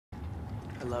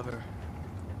I love her.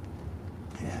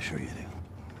 Yeah, sure you do.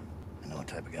 I know what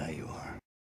type of guy you are.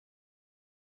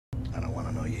 I don't want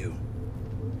to know you.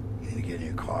 You need to get in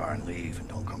your car and leave and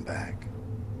don't come back.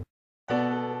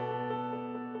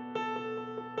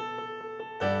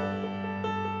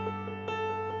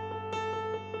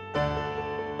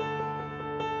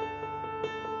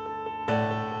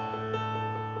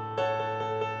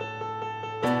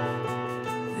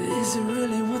 Is it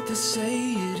really what they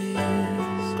say it is?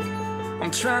 I'm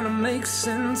trying to make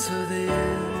sense of this.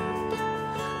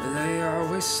 They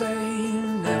always say you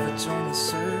never join the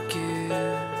circus,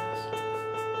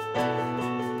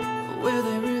 but will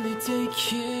they really take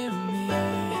care of me?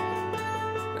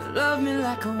 Love me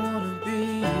like I wanna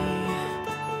be.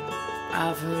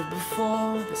 I've heard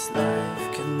before this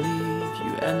life can leave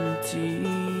you empty.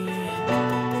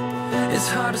 It's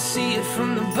hard to see it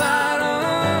from the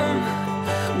bottom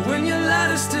when your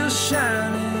light is still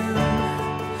shining.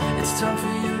 It's time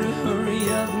for you to hurry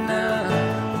up now,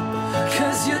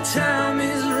 'cause your time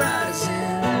is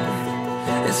rising.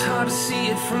 It's hard to see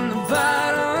it from the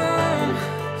bottom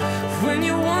when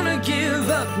you wanna give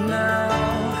up now.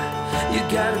 You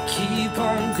gotta keep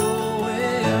on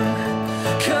going,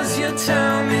 'cause your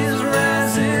time is